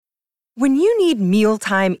When you need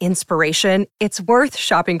mealtime inspiration, it's worth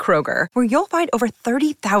shopping Kroger, where you'll find over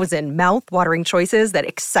 30,000 mouth-watering choices that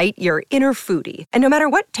excite your inner foodie. And no matter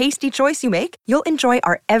what tasty choice you make, you'll enjoy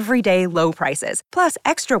our everyday low prices, plus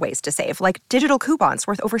extra ways to save, like digital coupons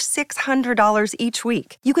worth over $600 each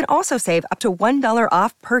week. You can also save up to $1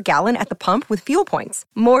 off per gallon at the pump with fuel points.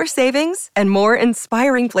 More savings and more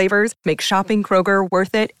inspiring flavors make shopping Kroger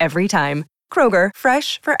worth it every time. Kroger,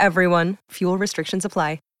 fresh for everyone. Fuel restrictions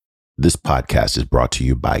apply. This podcast is brought to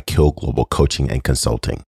you by Kill Global Coaching and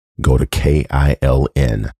Consulting. Go to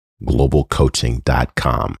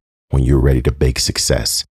KILNglobalcoaching.com when you're ready to bake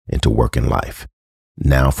success into work and life.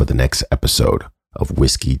 Now for the next episode of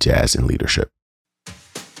Whiskey, Jazz, and Leadership.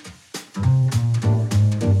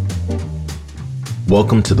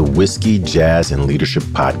 Welcome to the Whiskey, Jazz, and Leadership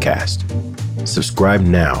Podcast. Subscribe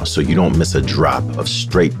now so you don't miss a drop of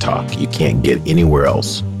straight talk you can't get anywhere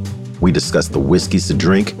else. We discuss the whiskeys to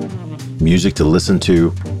drink, music to listen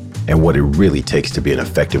to, and what it really takes to be an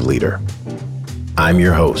effective leader. I'm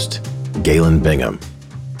your host, Galen Bingham,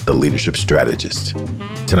 the leadership strategist.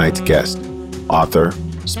 Tonight's guest, author,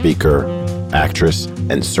 speaker, actress,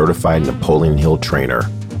 and certified Napoleon Hill trainer,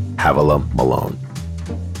 Havilah Malone.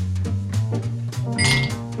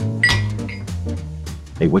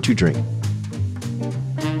 Hey, what you drink?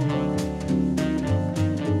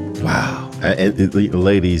 Wow.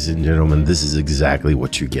 Ladies and gentlemen, this is exactly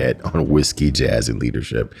what you get on Whiskey, Jazz, and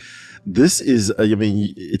Leadership. This is,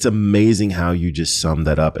 it's amazing how you just sum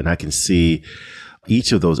that up, and I can see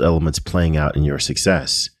each of those elements playing out in your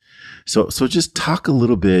success. So just talk a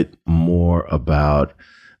little bit more about,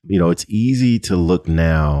 it's easy to look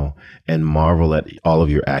now and marvel at all of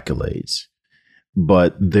your accolades.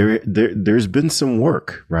 But there's been some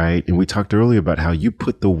work, right? And we talked earlier about how you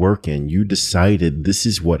put the work in. You decided this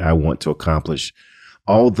is what I want to accomplish.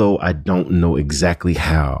 Although I don't know exactly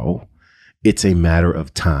how, it's a matter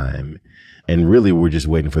of time. And really, we're just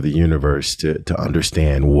waiting for the universe to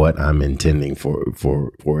understand what I'm intending for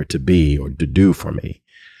it to be or to do for me.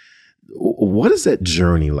 What is that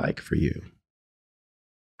journey like for you?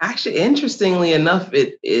 Actually, interestingly enough,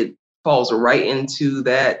 it falls right into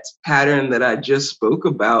that pattern that I just spoke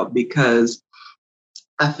about, because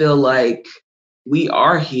I feel like we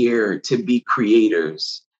are here to be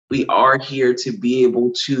creators. We are here to be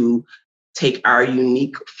able to take our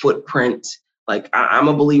unique footprint. Like I'm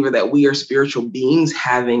a believer that we are spiritual beings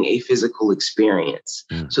having a physical experience.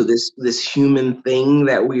 So this human thing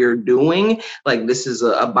that we are doing, like this is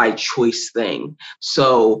a by choice thing.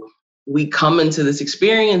 So we come into this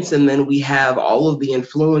experience and then we have all of the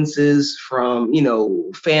influences from,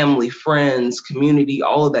 family, friends, community,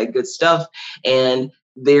 all of that good stuff. And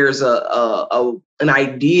there's an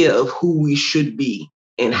idea of who we should be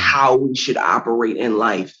and how we should operate in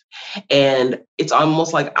life. And it's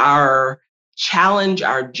almost like our challenge,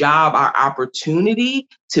 our job, our opportunity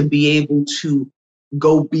to be able to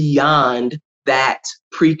go beyond that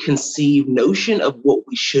preconceived notion of what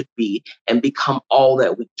we should be and become all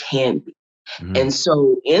that we can be. And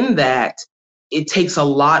so in that, it takes a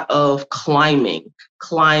lot of climbing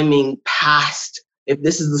past, if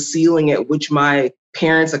this is the ceiling at which my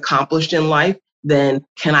parents accomplished in life, then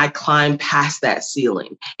can I climb past that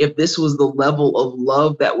ceiling? If this was the level of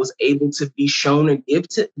love that was able to be shown or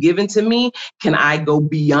given to me, can I go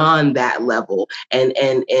beyond that level and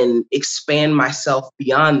expand myself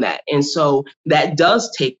beyond that? And so that does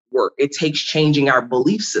take work. It takes changing our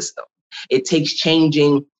belief system. It takes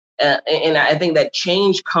changing, and I think that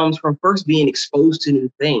change comes from first being exposed to new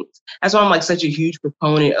things. That's why I'm like such a huge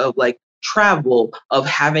proponent of like travel, of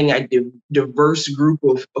having a diverse group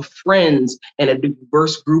of friends and a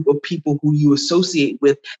diverse group of people who you associate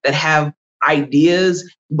with that have ideas,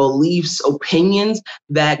 beliefs, opinions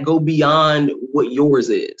that go beyond what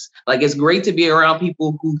yours is. Like it's great to be around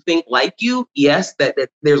people who think like you. Yes, that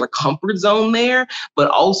there's a comfort zone there,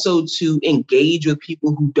 but also to engage with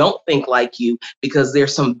people who don't think like you, because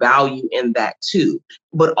there's some value in that too.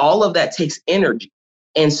 But all of that takes energy.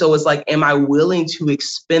 And so it's like, am I willing to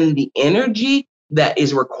expend the energy that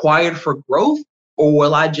is required for growth? Or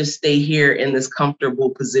will I just stay here in this comfortable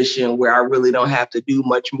position where I really don't have to do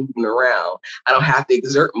much moving around? I don't have to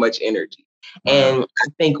exert much energy. Wow. And I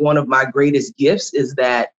think one of my greatest gifts is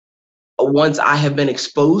that once I have been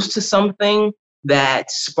exposed to something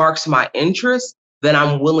that sparks my interest, then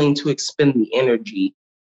I'm willing to expend the energy.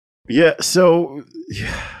 Yeah. So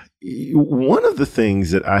one of the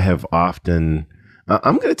things that I have often,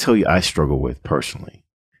 I'm going to tell you, I struggle with personally.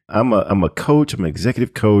 I'm a coach. I'm an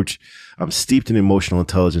executive coach. I'm steeped in emotional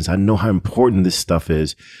intelligence. I know how important this stuff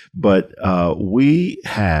is, but we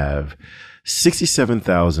have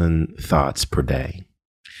 67,000 thoughts per day.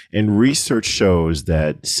 And research shows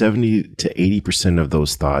that 70 to 80% of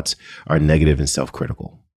those thoughts are negative and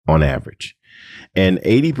self-critical on average. And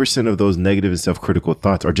 80% of those negative and self-critical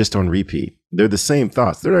thoughts are just on repeat. They're the same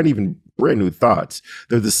thoughts. They're not even brand new thoughts.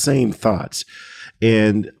 They're the same thoughts.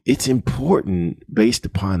 And it's important based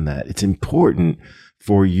upon that. It's important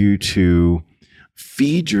for you to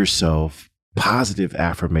feed yourself positive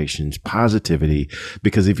affirmations, positivity,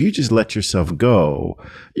 because if you just let yourself go,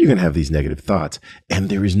 you're going to have these negative thoughts. And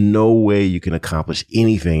there is no way you can accomplish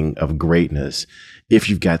anything of greatness if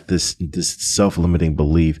you've got this self-limiting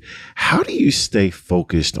belief. How do you stay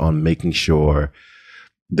focused on making sure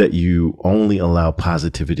that you only allow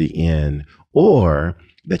positivity in, or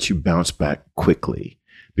that you bounce back quickly?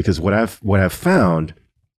 Because what I've found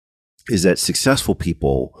is that successful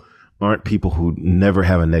people aren't people who never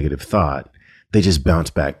have a negative thought. They just bounce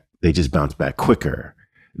back. They just bounce back quicker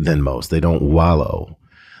than most. They don't wallow.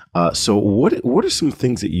 So what are some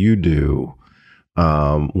things that you do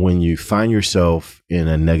when you find yourself in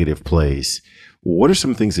a negative place? What are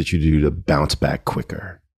some things that you do to bounce back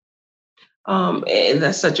quicker? And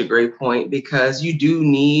that's such a great point, because you do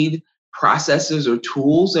need processes or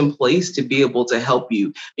tools in place to be able to help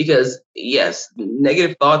you. Because yes,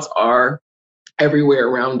 negative thoughts are everywhere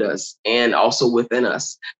around us and also within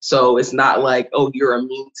us. So it's not like, oh, you're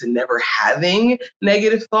immune to never having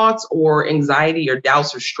negative thoughts or anxiety or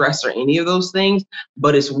doubts or stress or any of those things,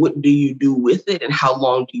 but it's what do you do with it and how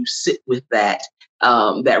long do you sit with that?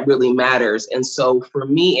 That really matters. And so for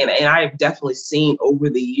me, and I've definitely seen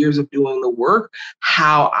over the years of doing the work,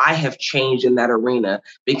 how I have changed in that arena,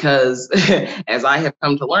 because as I have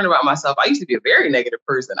come to learn about myself, I used to be a very negative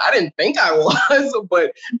person. I didn't think I was,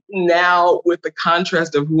 but now with the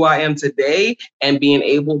contrast of who I am today and being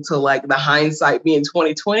able to, like, the hindsight being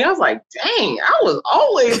 2020, I was like, dang, I was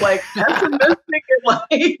always like pessimistic and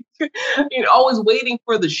like, always waiting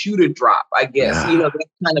for the shoe to drop, I guess, that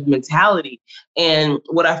kind of mentality. And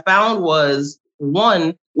what I found was,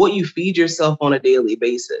 one, what you feed yourself on a daily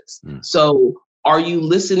basis. So are you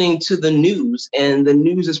listening to the news? And the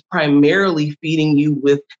news is primarily feeding you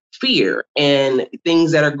with fear and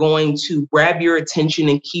things that are going to grab your attention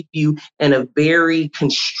and keep you in a very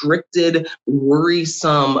constricted,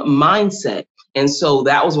 worrisome mindset. And so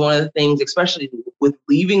that was one of the things, especially with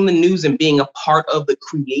leaving the news and being a part of the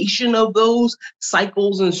creation of those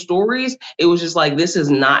cycles and stories, it was just like, this is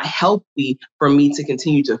not healthy for me to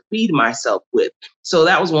continue to feed myself with. So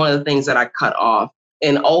that was one of the things that I cut off.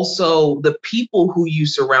 And also the people who you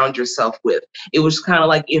surround yourself with. It was kind of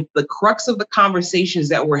like, if the crux of the conversations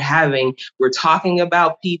that we're having, we're talking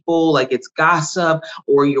about people, like it's gossip,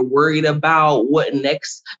 or you're worried about what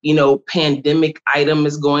next, pandemic item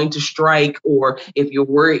is going to strike, or if you're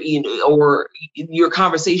worried, or your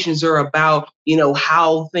conversations are about,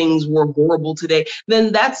 how things were horrible today,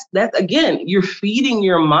 then that's again, you're feeding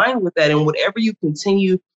your mind with that. And whatever you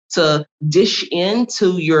continue to dish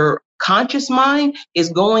into your conscious mind is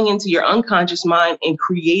going into your unconscious mind and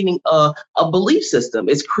creating a belief system.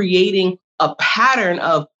 It's creating a pattern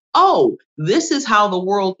of, oh, this is how the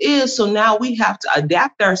world is. So now we have to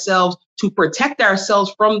adapt ourselves to protect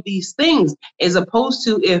ourselves from these things, as opposed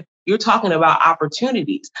to, if you're talking about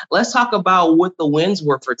opportunities, let's talk about what the wins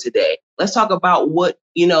were for today. Let's talk about what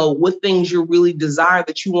things you really desire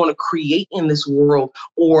that you want to create in this world.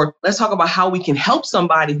 Or let's talk about how we can help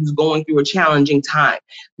somebody who's going through a challenging time,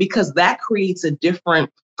 because that creates a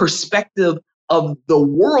different perspective of the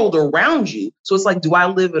world around you. So it's like, do I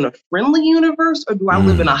live in a friendly universe or do I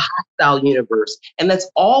live in a hostile universe? And that's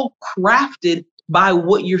all crafted by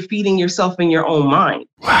what you're feeding yourself in your own mind.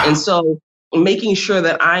 Wow. And so making sure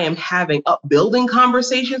that I am having upbuilding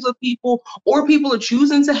conversations with people, or people are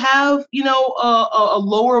choosing to have, a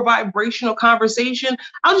lower vibrational conversation,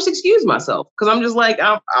 I'll just excuse myself, because I'm just like,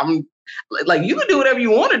 I'm like, you can do whatever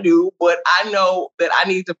you want to do, but I know that I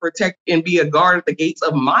need to protect and be a guard at the gates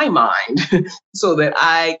of my mind so that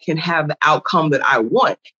I can have the outcome that I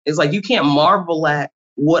want. It's like, you can't marvel at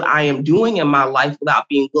what I am doing in my life without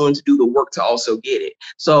being willing to do the work to also get it.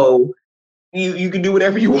 So you can do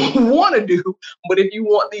whatever you want to do, but if you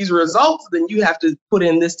want these results, then you have to put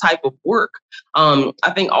in this type of work.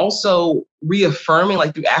 I think also reaffirming,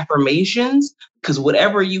 like through affirmations, because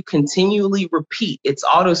whatever you continually repeat, it's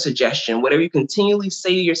auto-suggestion. Whatever you continually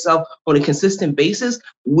say to yourself on a consistent basis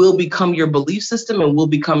will become your belief system and will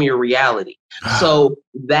become your reality. So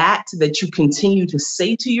that you continue to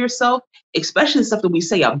say to yourself, especially the stuff that we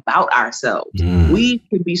say about ourselves, we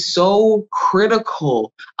can be so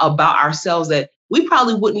critical about ourselves that we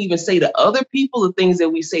probably wouldn't even say to other people the things that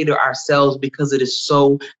we say to ourselves, because it is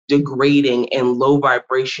so degrading and low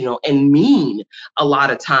vibrational and mean a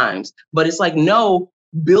lot of times. But it's like, no,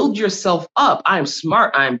 build yourself up. I am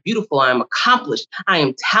smart. I am beautiful. I am accomplished. I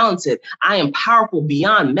am talented. I am powerful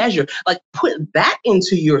beyond measure. Like, put that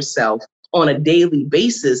into yourself on a daily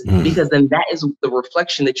basis, because then that is the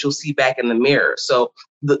reflection that you'll see back in the mirror. So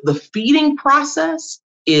the feeding process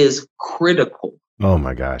is critical. Oh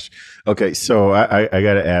my gosh. Okay. So I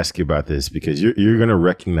got to ask you about this, because you're going to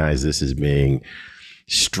recognize this as being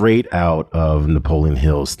straight out of Napoleon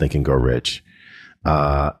Hill's Think and Grow Rich.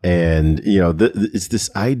 And it's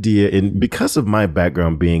this idea, and because of my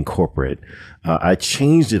background being corporate, I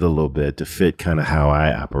changed it a little bit to fit kind of how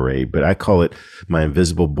I operate, but I call it my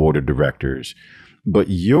invisible board of directors. But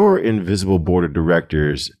your invisible board of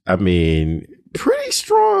directors, I mean, pretty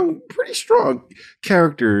strong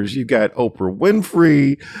characters. You've got Oprah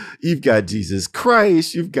Winfrey, you've got Jesus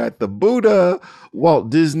Christ, you've got the Buddha,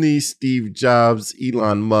 Walt Disney, Steve Jobs,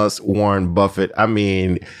 Elon Musk, Warren Buffett. I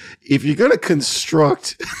mean, if you're going to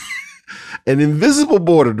construct an invisible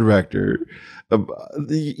board of director,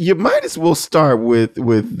 you might as well start with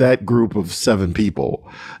that group of 7 people.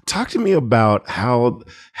 Talk to me about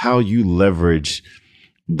how you leverage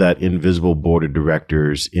that invisible board of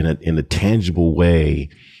directors in a tangible way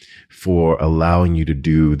for allowing you to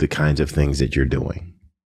do the kinds of things that you're doing.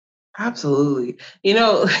 Absolutely.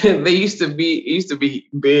 They used to be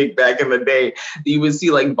big back in the day. You would see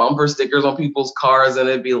like bumper stickers on people's cars and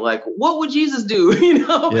it'd be like, what would Jesus do?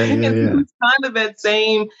 Yeah. It's kind of that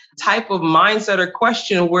same type of mindset or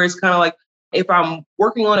question where it's kind of like, if I'm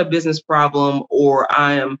working on a business problem or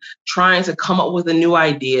I am trying to come up with a new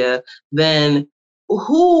idea, then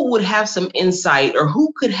who would have some insight or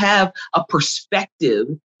who could have a perspective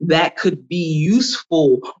that could be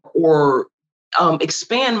useful or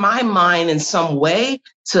expand my mind in some way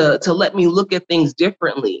to let me look at things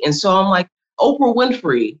differently. And so I'm like, Oprah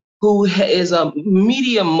Winfrey, who is a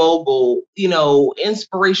media mogul,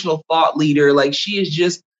 inspirational thought leader. Like, she is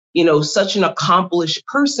just, such an accomplished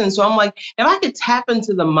person. So I'm like, if I could tap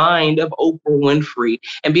into the mind of Oprah Winfrey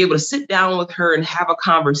and be able to sit down with her and have a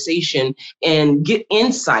conversation and get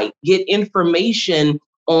insight, get information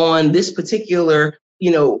on this particular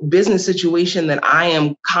business situation that I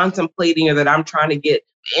am contemplating or that I'm trying to get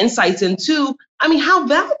insights into, I mean, how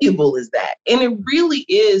valuable is that? And it really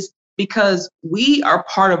is, because we are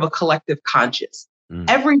part of a collective conscious.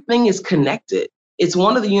 Everything is connected. It's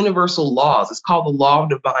one of the universal laws. It's called the law of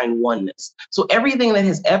divine oneness. So everything that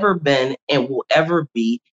has ever been and will ever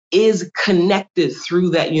be is connected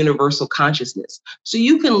through that universal consciousness. So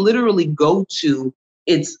you can literally go to,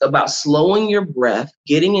 it's about slowing your breath,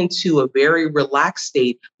 getting into a very relaxed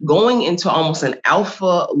state, going into almost an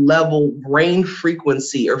alpha level brain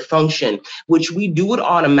frequency or function, which we do it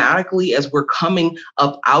automatically as we're coming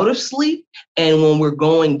up out of sleep. And when we're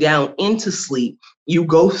going down into sleep, you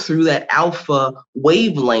go through that alpha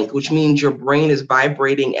wavelength, which means your brain is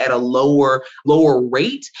vibrating at a lower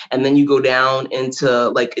rate. And then you go down into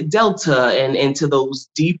like delta and into those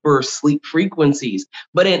deeper sleep frequencies.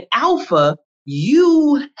 But in alpha,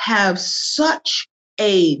 you have such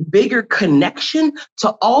a bigger connection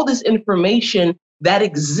to all this information that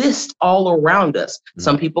exists all around us.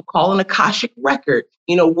 Some people call an Akashic record,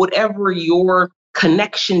 whatever your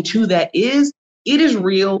connection to that is, it is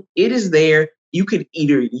real, it is there. You could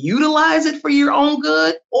either utilize it for your own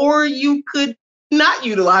good or you could not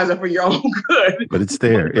utilize it for your own good. But it's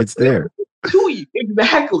there. It's there. To you.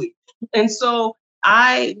 Exactly. And so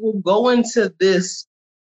I will go into this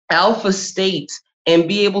alpha state and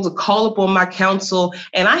be able to call upon my counsel.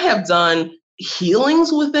 And I have done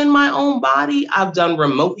healings within my own body. I've done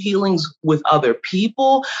remote healings with other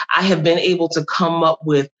people. I have been able to come up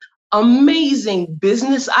with amazing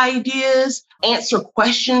business ideas, answer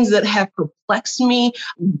questions that have perplexed me,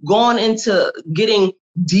 gone into getting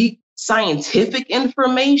deep scientific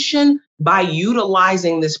information by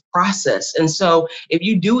utilizing this process. And so if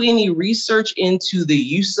you do any research into the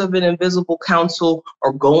use of an invisible counsel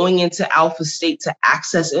or going into alpha state to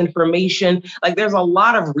access information, like there's a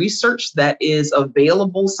lot of research that is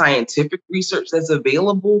available, scientific research that's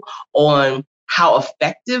available on how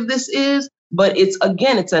effective this is. But it's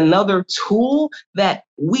another tool that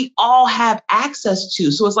we all have access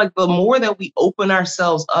to. So it's like the more that we open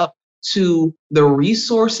ourselves up to the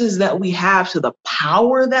resources that we have, to the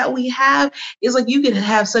power that we have, is like you can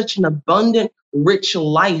have such an abundant, rich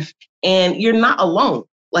life and you're not alone.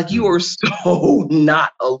 Like you are so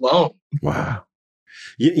not alone. Wow.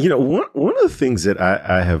 One of the things that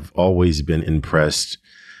I have always been impressed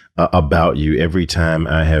about you every time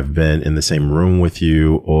I have been in the same room with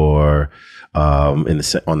you or on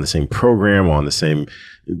the same program or on the same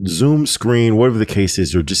Zoom screen, whatever the case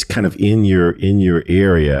is, or just kind of in your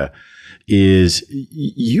area, is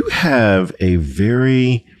you have a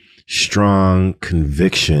very strong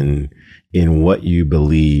conviction in what you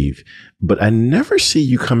believe, but I never see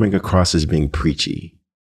you coming across as being preachy.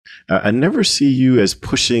 I never see you as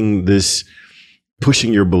pushing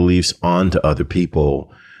your beliefs onto other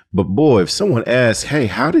people. But boy, if someone asks, hey,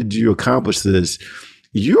 how did you accomplish this?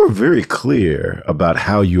 You're very clear about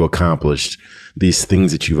how you accomplished these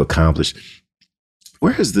things that you've accomplished.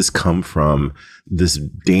 Where has this come from? This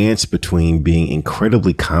dance between being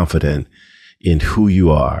incredibly confident in who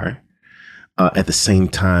you are, at the same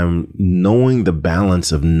time, knowing the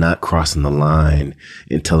balance of not crossing the line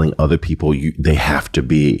and telling other people they have to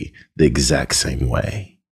be the exact same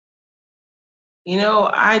way.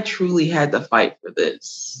 I truly had to fight for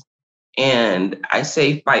this. And I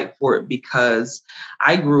say fight for it because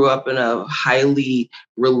I grew up in a highly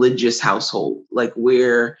religious household, like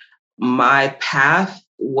where my path,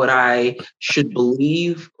 what I should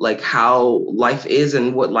believe, like how life is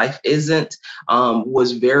and what life isn't,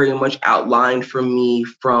 was very much outlined for me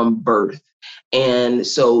from birth. And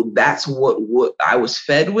so that's what I was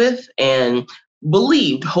fed with and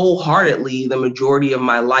believed wholeheartedly the majority of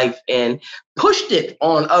my life, and pushed it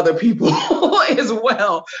on other people as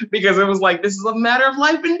well, because it was like, this is a matter of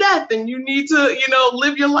life and death and you need to,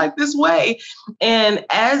 live your life this way. And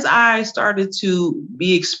as I started to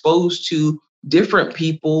be exposed to different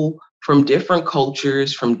people from different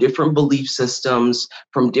cultures, from different belief systems,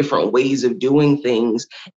 from different ways of doing things,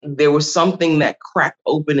 there was something that cracked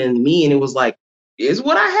open in me, and it was like, is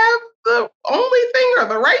what I have the only thing or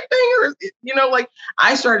the right thing? Or,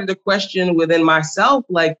 I started to question within myself,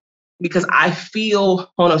 because I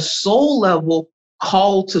feel on a soul level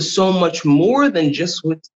called to so much more than just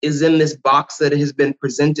what is in this box that has been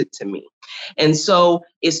presented to me. And so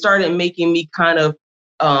it started making me kind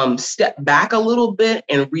of step back a little bit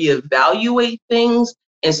and reevaluate things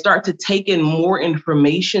and start to take in more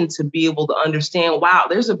information to be able to understand, wow,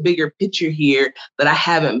 there's a bigger picture here that I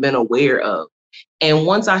haven't been aware of. And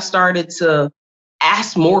once I started to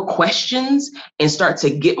ask more questions and start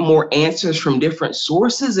to get more answers from different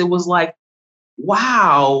sources, it was like,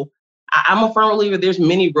 wow, I'm a firm believer there's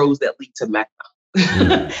many roads that lead to Mecca.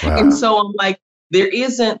 Wow. And so I'm like, there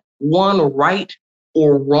isn't one right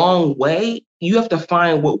or wrong way. You have to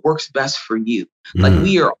find what works best for you. Like,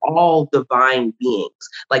 we are all divine beings.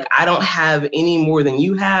 Like, I don't have any more than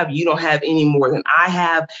you have. You don't have any more than I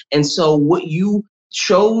have. And so what you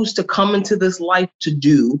chose to come into this life to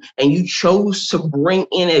do, and you chose to bring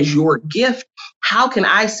in as your gift, how can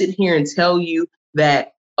I sit here and tell you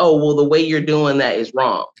that, oh, well, the way you're doing that is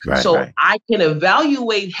wrong? Right, so right. I can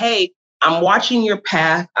evaluate, hey, I'm watching your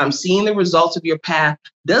path. I'm seeing the results of your path.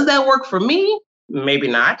 Does that work for me? Maybe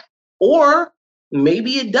not. Or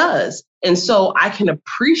maybe it does. And so I can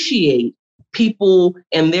appreciate people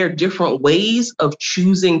and their different ways of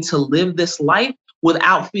choosing to live this life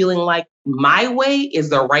without feeling like my way is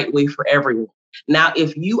the right way for everyone. Now,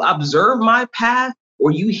 if you observe my path,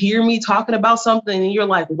 or you hear me talking about something and you're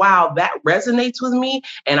like, wow, that resonates with me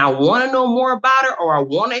and I want to know more about it, or I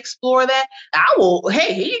want to explore that, I will,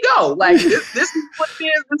 hey, here you go. Like, this is what it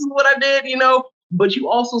is. This is what I did, but you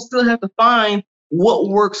also still have to find what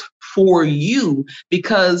works for you,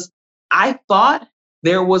 because I thought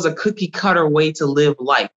there was a cookie cutter way to live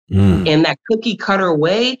life. And that cookie cutter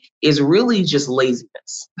way is really just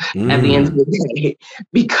laziness at the end of the day,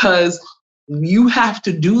 because you have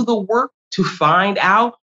to do the work to find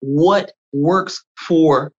out what works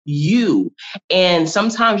for you. And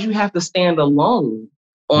sometimes you have to stand alone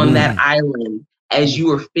on that island as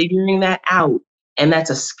you are figuring that out. And that's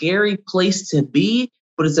a scary place to be,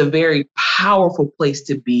 but it's a very powerful place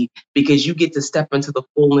to be, because you get to step into the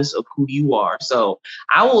fullness of who you are. So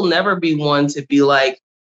I will never be one to be like,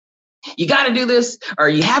 you got to do this, or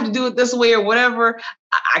you have to do it this way, or whatever.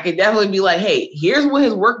 I could definitely be like, hey, here's what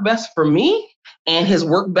has worked best for me and has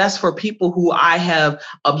worked best for people who I have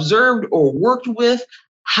observed or worked with.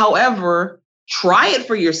 However, try it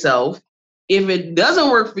for yourself. If it doesn't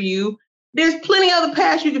work for you, there's plenty of other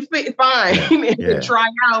paths you can find and try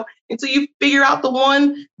out until you figure out the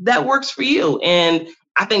one that works for you. And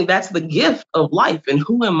I think that's the gift of life. And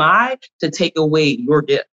who am I to take away your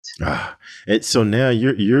gift? And so now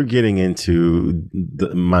you're getting into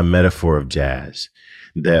my metaphor of jazz,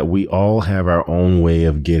 that we all have our own way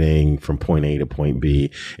of getting from point A to point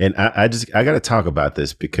B. And I got to talk about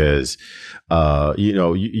this because,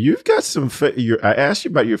 you've got some, I asked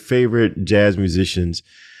you about your favorite jazz musicians.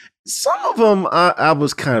 Some of them I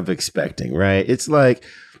was kind of expecting, right? It's like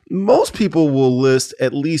most people will list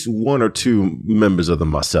at least one or two members of the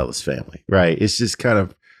Marsalis family, right? It's just kind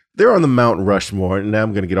of they're on the Mount Rushmore, and now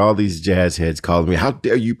I'm going to get all these jazz heads calling me, how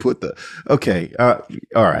dare you put the, okay, all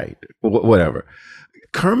right, whatever.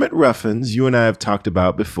 Kermit Ruffins, you and I have talked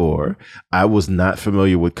about before. I was not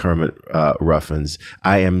familiar with Kermit Ruffins.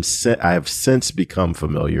 I have since become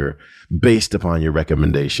familiar based upon your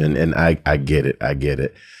recommendation, and I get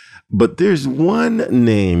it. But there's one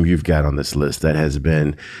name you've got on this list that has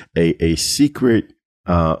been a secret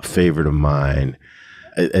favorite of mine,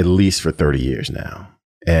 at least for 30 years now.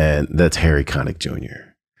 And that's Harry Connick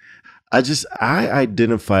Jr. I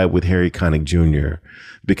identify with Harry Connick Jr.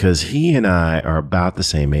 because he and I are about the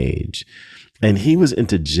same age. And he was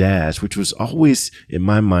into jazz, which was always, in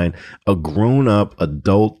my mind, a grown-up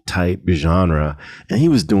adult type genre. And he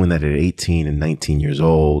was doing that at 18 and 19 years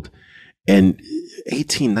old. And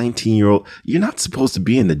 18, 19-year-old, you're not supposed to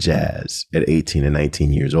be into jazz at 18 and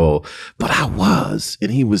 19 years old. But I was,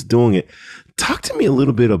 and he was doing it. Talk to me a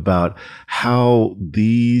little bit about how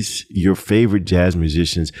your favorite jazz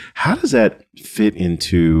musicians, how does that fit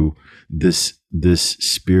into this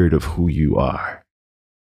spirit of who you are?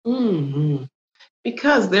 Mm-hmm.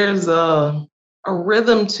 Because there's a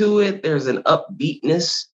rhythm to it. There's an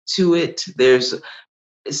upbeatness to it. There's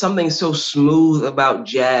something so smooth about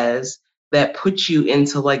jazz that puts you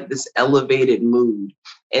into like this elevated mood.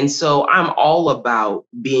 And so I'm all about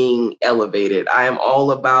being elevated. I am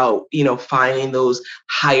all about, finding those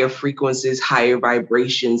higher frequencies, higher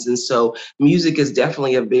vibrations. And so music is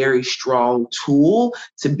definitely a very strong tool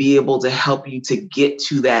to be able to help you to get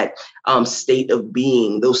to that state of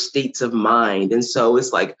being, those states of mind. And so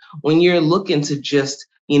it's like when you're looking to just,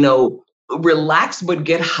 relax but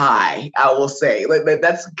get high, I will say. Like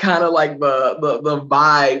that's kind of like the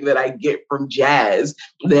vibe that I get from jazz.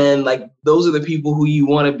 Then like those are the people who you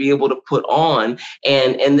want to be able to put on.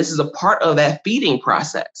 And this is a part of that feeding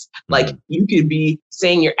process. Like you could be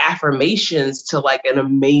saying your affirmations to like an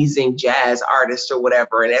amazing jazz artist or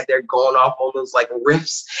whatever. And as they're going off on those like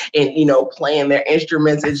riffs and, playing their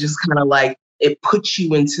instruments, it's just kind of like it puts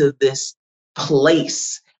you into this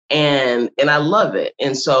place. And I love it.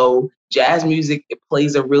 And so jazz music, it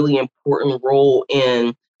plays a really important role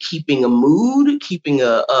in keeping a mood, keeping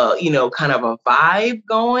a kind of a vibe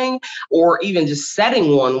going, or even just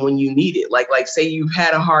setting one when you need it. Like say you've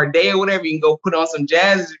had a hard day or whatever, you can go put on some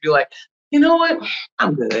jazz and be like, you know what?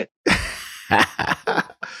 I'm good.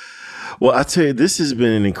 Well, I tell you, this has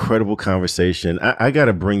been an incredible conversation. I got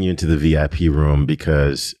to bring you into the VIP room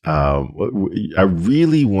because I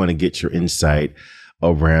really want to get your insight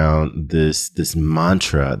around this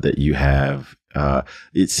mantra that you have.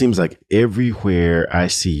 It seems like everywhere I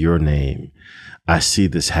see your name, I see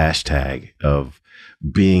this hashtag of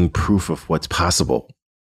being proof of what's possible.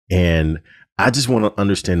 And I just want to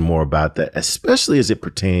understand more about that, especially as it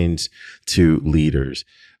pertains to leaders.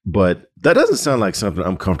 But that doesn't sound like something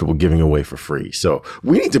I'm comfortable giving away for free. So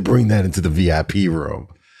we need to bring that into the VIP room.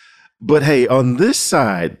 But hey, on this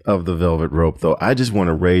side of the velvet rope, though, I just want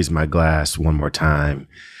to raise my glass one more time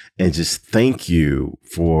and just thank you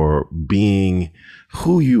for being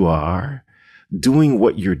who you are, doing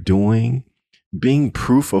what you're doing, being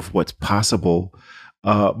proof of what's possible.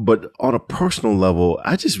 But on a personal level,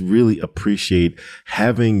 I just really appreciate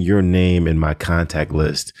having your name in my contact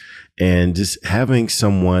list and just having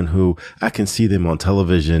someone who I can see them on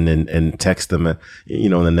television and text them, in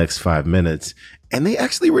the next 5 minutes. And they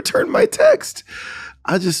actually return my text.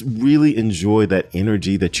 I just really enjoy that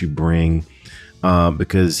energy that you bring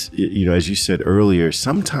because, as you said earlier,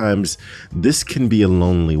 sometimes this can be a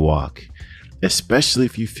lonely walk, especially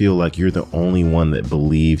if you feel like you're the only one that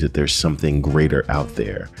believes that there's something greater out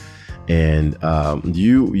there. And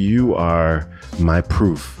you are my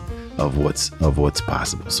proof of what's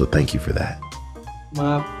possible. So thank you for that.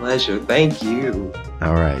 My pleasure. Thank you.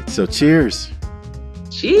 All right. So cheers.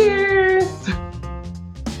 Cheers.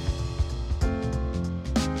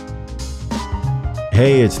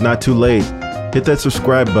 Hey, it's not too late. Hit that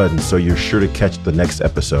subscribe button so you're sure to catch the next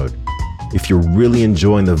episode. If you're really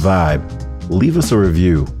enjoying the vibe, leave us a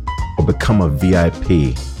review or become a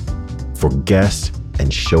VIP for guest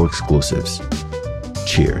and show exclusives.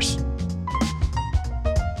 Cheers.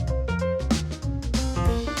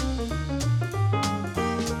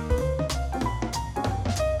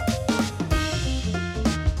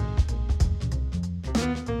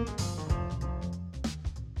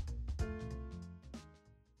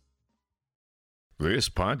 This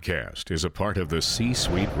podcast is a part of the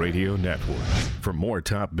C-Suite Radio Network. For more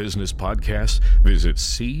top business podcasts, visit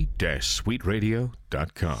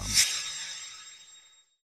c-suiteradio.com.